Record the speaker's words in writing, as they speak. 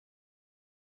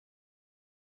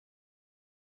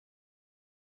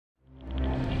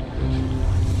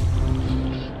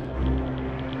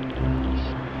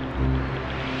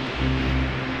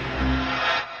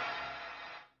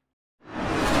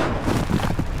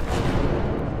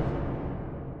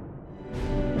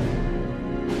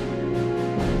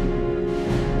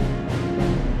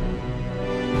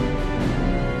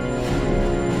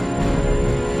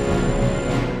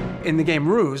In the game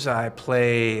RUSE, I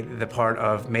play the part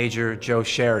of Major Joe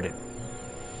Sheridan.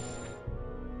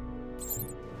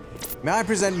 May I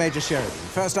present Major Sheridan,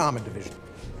 1st Armored Division?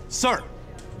 Sir!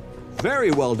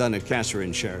 Very well done at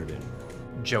Catherine Sheridan.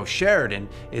 Joe Sheridan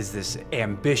is this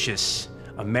ambitious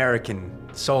American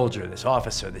soldier, this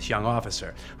officer, this young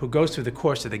officer, who goes through the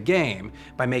course of the game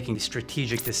by making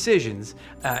strategic decisions.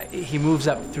 He moves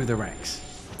up through the ranks.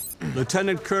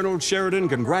 Lieutenant Colonel Sheridan,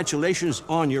 congratulations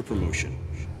on your promotion.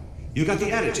 You got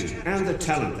the attitude and the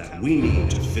talent that we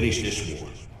need to finish this war.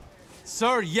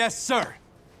 Sir, yes, sir.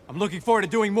 I'm looking forward to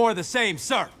doing more of the same,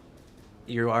 sir.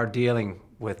 You are dealing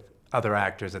with other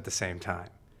actors at the same time.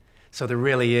 So there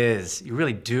really is, you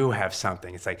really do have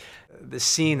something. It's like the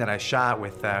scene that I shot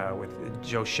with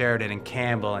Joe Sheridan and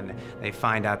Campbell, and they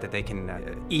find out that they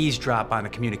can eavesdrop on the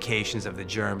communications of the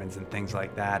Germans and things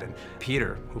like that. And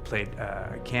Peter, who played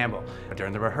Campbell,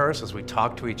 during the rehearsals, we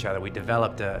talked to each other. We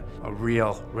developed a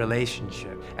real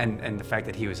relationship. And the fact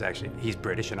that he's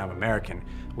British and I'm American,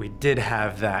 we did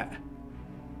have that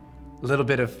little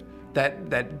bit of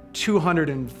that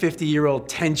 250-year-old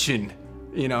tension,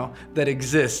 you know, that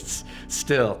exists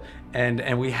still.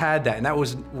 And we had that, and that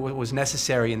was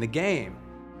necessary in the game.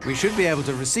 We should be able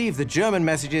to receive the German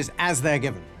messages as they're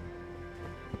given.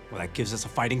 Well, that gives us a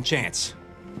fighting chance.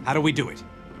 How do we do it?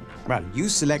 Well, you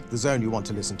select the zone you want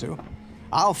to listen to.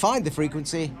 I'll find the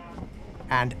frequency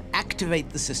and activate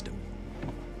the system.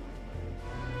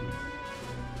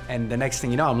 And the next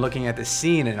thing you know, I'm looking at the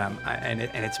scene, and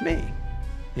it's me.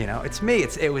 You know, it's me.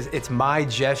 It's my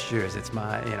gestures. It's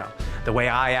my, you know, the way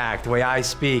I act, the way I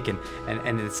speak, and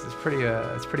it's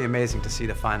pretty amazing to see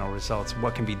the final results.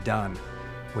 What can be done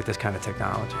with this kind of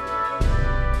technology?